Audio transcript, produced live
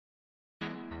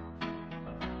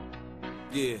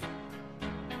Yeah.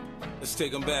 Let's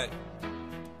take them back.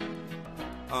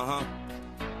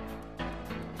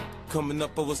 Coming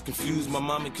up, I was confused. My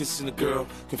mommy kissing a girl.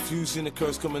 Confusion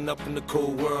occurs coming up in the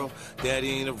cold world. Daddy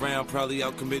ain't around, probably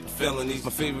out committing felonies. My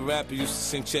favorite rapper used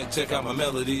to sing, check out my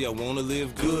melody. I wanna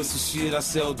live good, so shit, I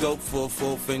sell dope for a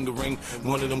 4-finger ring.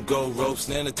 One of them gold ropes.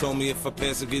 Nana told me if I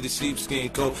pass, I get a sheepskin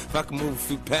coat. If I can move a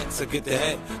few packs, I get the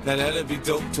hat. Now that'd be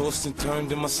dope. Tossed and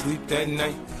turned in my sleep that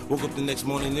night. Woke up the next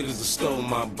morning, niggas have stole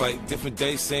my bike. Different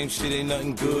day, same shit, ain't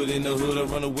nothing good. In the hood, I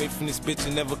run away from this bitch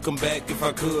and never come back if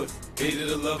I could.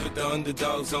 Hated or love it, the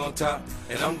underdogs on top.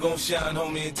 And I'm gon' shine,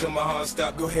 homie, until my heart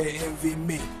stop. Go ahead, envy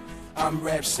me. I'm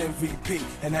Rap's MVP,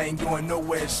 and I ain't going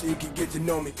nowhere, so you can get to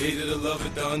know me. Hated or love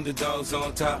it, the underdogs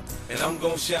on top. And I'm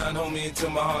gon' shine, homie, until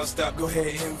my heart stop. Go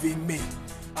ahead, envy me.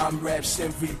 I'm Rap's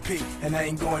MVP, and I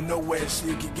ain't going nowhere, so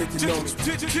you can get to know me.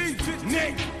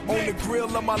 On the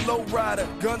grill of my lowrider,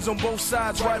 guns on both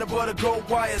sides, right above the gold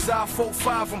wires. I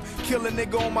 4-5 them, kill a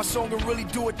nigga on my song and really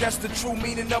do it. That's the true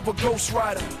meaning of a ghost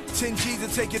rider. 10 G's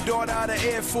to take your daughter out of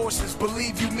Air Forces.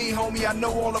 Believe you me, homie, I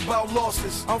know all about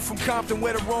losses. I'm from Compton,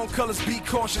 where the wrong colors, be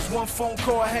cautious. One phone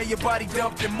call, I had your body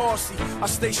dumped in Marcy. I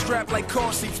stay strapped like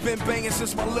car seats, been banging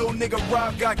since my little nigga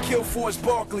Rob got killed for his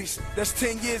Barclays. That's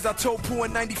 10 years, I told Pooh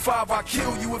in 95, I'll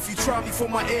kill you if you try me for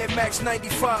my Air Max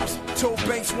 95s. Told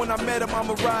Banks when I met him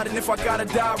I'ma ride, and if I gotta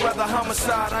die, rather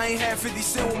homicide. I ain't had 50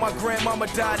 cent when my grandmama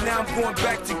died. Now I'm going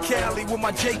back to Cali with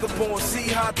my Jacob on. See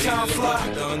how time fly.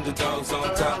 The underdogs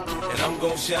on top, and I'm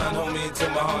gon' shine, homie, until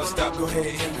my heart stop. Go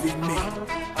ahead, envy me.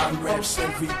 I'm Rap's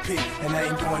MVP, and I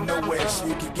ain't going nowhere, so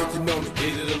you can get to know me.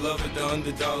 Hated or love it, the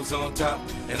underdogs on top,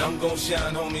 and I'm gon'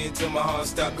 shine, homie, until my heart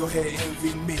stop. Go ahead,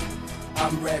 envy me.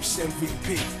 I'm Rap's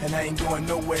MVP, and I ain't going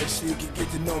nowhere, so you can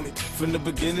get to know me. From the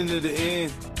beginning to the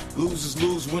end, losers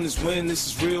lose, winners win. This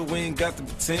is real, we ain't got to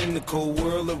pretend. The cold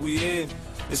world that we in,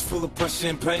 it's full of pressure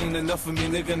and pain. Enough of me,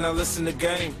 nigga, now listen to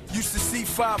game. Used to see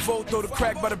 5-0, throw the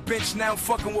crack by the bench. Now I'm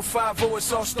fucking with 5-0,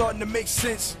 it's all starting to make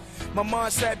sense. My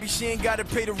mom's happy she ain't gotta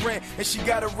pay the rent, and she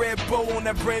got a red bow on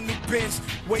that brand new Benz.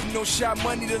 Waiting on shot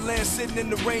money to land, sitting in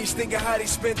the range, thinking how they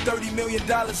spent $30 million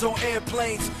on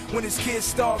airplanes when his kids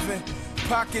starving.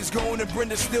 Pockets going and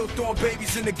Brenda still throwing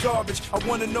babies in the garbage. I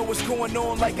wanna know what's going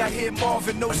on like I hear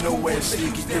Marvin. No nowhere, so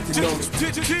you can get to know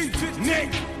me.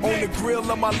 On the grill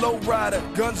of my lowrider,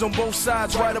 guns on both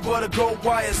sides, right above the gold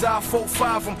wires. I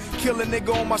 4-5 them, kill a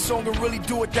nigga on my song and really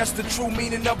do it. That's the true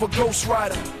meaning of a ghost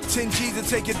rider. 10 G's to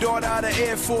take your daughter out of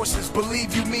Air Forces.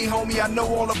 Believe you me, homie, I know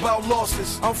all about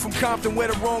losses. I'm from Compton, where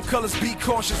the wrong colors, be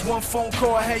cautious. One phone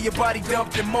call, I had your body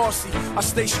dumped in Marcy. I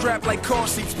stay strapped like car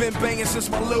seats, been banging since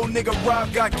my little nigga Rob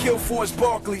got killed for his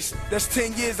Barclays. That's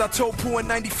 10 years, I told Pooh in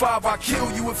 95, I'll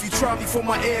kill you if you try me for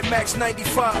my Air Max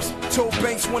 95s. Told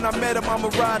Banks when I met him I'ma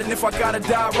ride, and if I gotta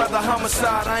die, rather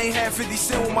homicide. I ain't had 50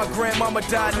 cent when my grandmama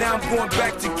died. Now I'm going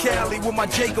back to Cali with my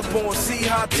Jacob on. See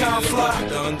how time fly.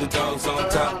 The underdogs on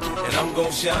top, and I'm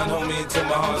gon' shine, homie, until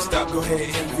my heart stop. Go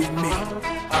ahead, envy me.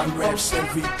 I'm Rap's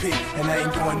MVP, and I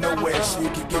ain't going nowhere, so you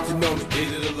can get to know me.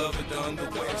 Hated or love it, the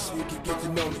underdogs, so you can get to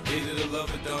know me. Hated or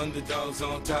love it, the underdogs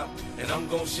on top, and I'm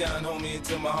gon' shine, homie,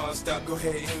 until my heart stop. Go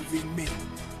ahead, envy me.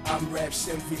 I'm Rap's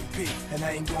MVP, and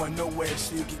I ain't going nowhere,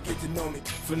 so you can get to know me.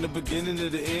 From the beginning to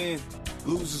the end,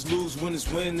 losers lose,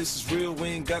 winners win. This is real, we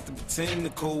ain't got to pretend.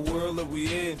 The cold world that we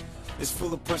in, it's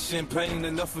full of pressure and pain.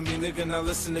 Enough of me, nigga, now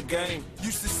listen to game.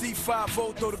 Used to see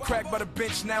 5-0, throw the crack by the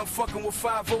bench. Now I'm fucking with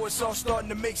 5-0, it's all starting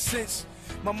to make sense.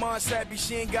 My mom's happy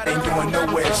she ain't got ain't going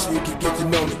nowhere, so you can get to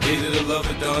know me. Hated or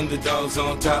love it, the underdogs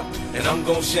on top, and I'm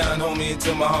gon' shine, homie,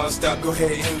 until my heart stop. Go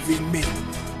ahead, envy me.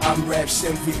 I'm Rap's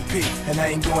MVP, and I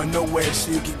ain't going nowhere,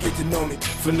 so you can get to know me.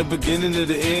 From the beginning to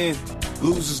the end,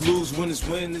 losers lose, winners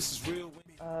win. This is real.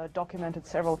 Documented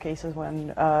several cases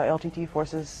when LTT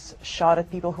forces shot at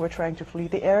people who were trying to flee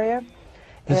the area.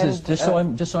 This is just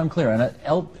so I'm clear.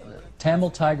 And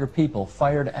Tamil Tiger people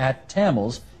fired at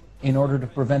Tamils in order to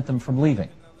prevent them from leaving.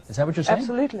 Is that what you're saying?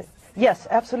 Absolutely. Yes,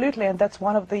 absolutely. And that's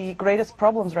one of the greatest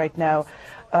problems right now.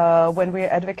 When we're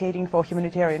advocating for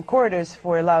humanitarian corridors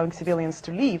for allowing civilians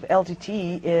to leave,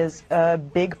 LTT is a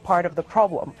big part of the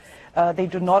problem. They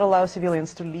do not allow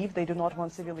civilians to leave. They do not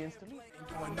want civilians to leave.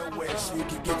 Nowhere, so you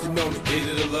can get to know me.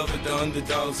 Hated or love it, the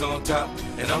underdogs on top,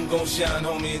 and I'm gon' shine,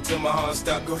 homie, until my heart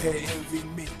stop. Go ahead, envy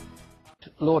me.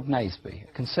 Lord Naseby,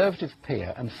 a Conservative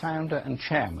peer and founder and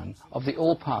chairman of the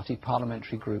all-party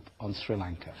parliamentary group on Sri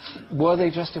Lanka. Were they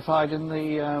justified in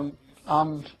the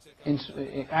armed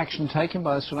action taken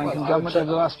by the Sri Lankan government over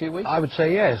the last few weeks? I would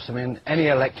say yes. I mean, any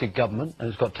elected government, and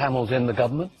it's got Tamils in the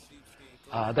government,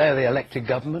 they're the elected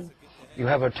government. You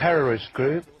have a terrorist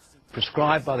group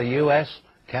prescribed by the US,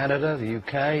 Canada, the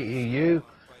UK, EU,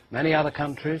 many other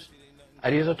countries.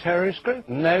 It is a terrorist group.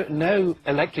 No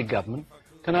elected government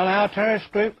can allow a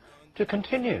terrorist group to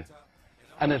continue.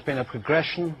 And there's been a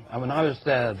progression. And when I was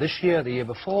there this year, the year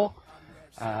before,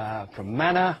 from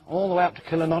Mana all the way up to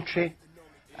Kilinochchi,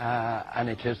 and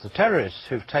it is the terrorists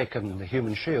who've taken the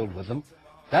human shield with them.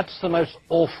 That's the most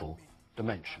awful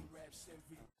dimension.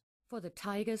 For the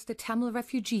Tigers, the Tamil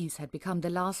refugees had become the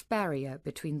last barrier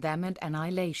between them and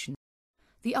annihilation.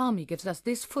 The army gives us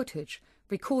this footage,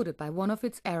 recorded by one of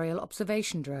its aerial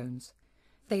observation drones.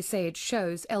 They say it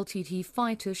shows LTT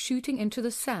fighters shooting into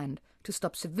the sand to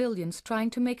stop civilians trying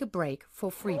to make a break for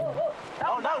freedom.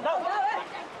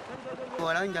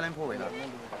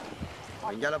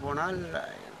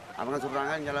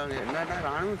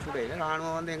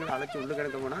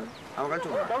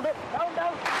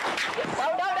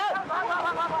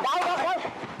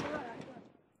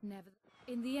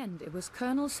 In the end, it was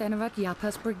Colonel Senarat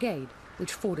Yapa's brigade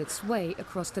which fought its way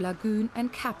across the lagoon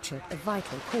and captured a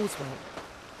vital causeway.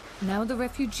 Now the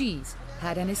refugees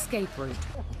had an escape route.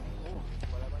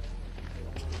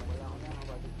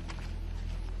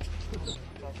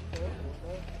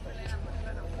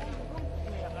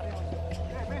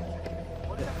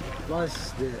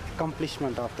 Was the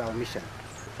accomplishment of our mission.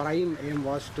 Prime aim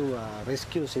was to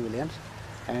rescue civilians,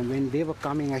 and when they were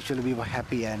coming, actually we were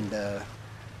happy and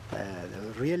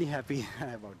really happy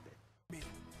about that.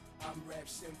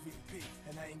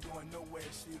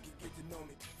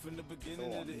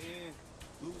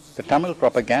 The Tamil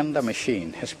propaganda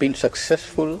machine has been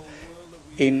successful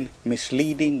in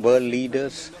misleading world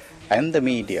leaders and the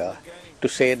media to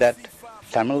say that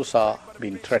Tamils are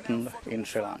being threatened in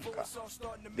Sri Lanka.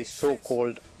 The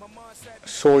so-called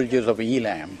soldiers of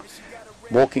Eelam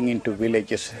walking into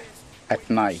villages at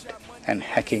night and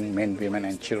hacking men, women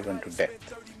and children to death.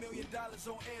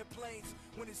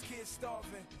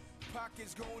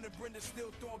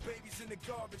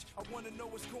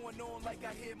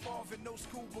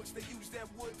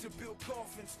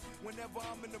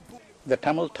 The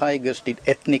Tamil Tigers did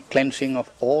ethnic cleansing of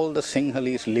all the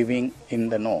Sinhalese living in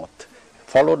the north,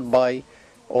 followed by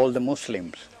all the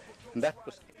Muslims. And that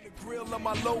was Grill on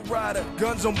my low rider,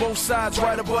 guns on both sides,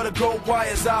 right above the gold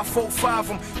wires. I 4-5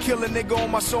 them, kill a nigga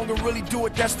on my song and really do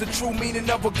it. That's the true meaning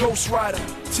of a ghost rider.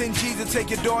 10 G's to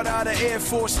take your daughter out of Air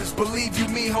Forces. Believe you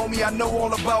me, homie, I know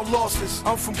all about losses.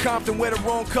 I'm from Compton where the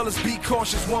wrong colors, be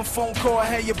cautious. One phone call, I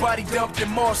had your body dumped in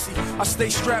Marcy. I stay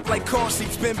strapped like car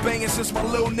seats, been banging since my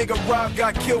little nigga Rob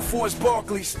got killed for his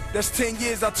Barclays. That's 10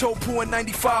 years, I told Pooh in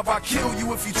 95, I'll kill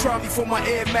you if you try me for my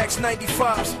Air Max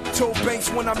 95s. Told Banks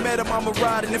when I met him I'ma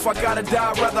ride, and if I gotta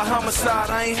die, rather homicide.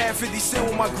 I ain't had 50 cent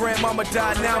when my grandmama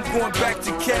died. Now I'm going back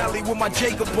to Cali with my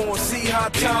Jacob on. See how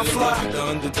time fly. The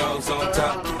underdogs on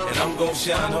top, and I'm gon'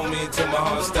 shine, homie, until my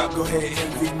heart stop. Go ahead,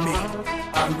 envy me.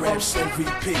 I'm Raps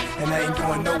MVP, and I ain't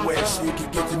going nowhere, so you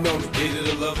can get to know me. Hate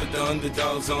it or love it, the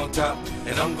underdogs on top,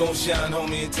 and I'm gon' shine,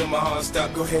 homie, until my heart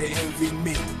stop. Go ahead, envy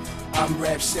me. I'm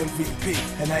Raps MVP,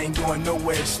 and I ain't going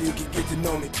nowhere, so you can get to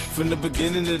know me. From the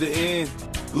beginning to the end,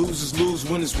 losers lose,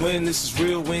 winners win. This is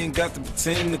real, we ain't got to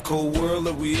pretend. The cold world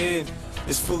that we in,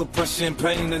 it's full of pressure and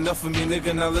pain. Enough of me,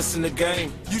 nigga, now listen to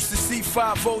game. Used to see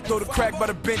 5-0 throw the crack by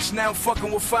the bench. Now I'm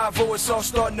fucking with 5-0, it's all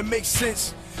starting to make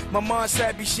sense. My mom's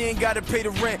happy she ain't gotta pay the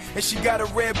rent, and she got a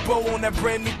red bow on that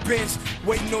brand new Benz.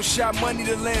 Waiting on shot money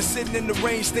to land, sitting in the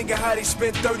range, thinking how they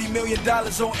spent $30 million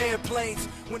on airplanes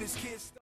when his kids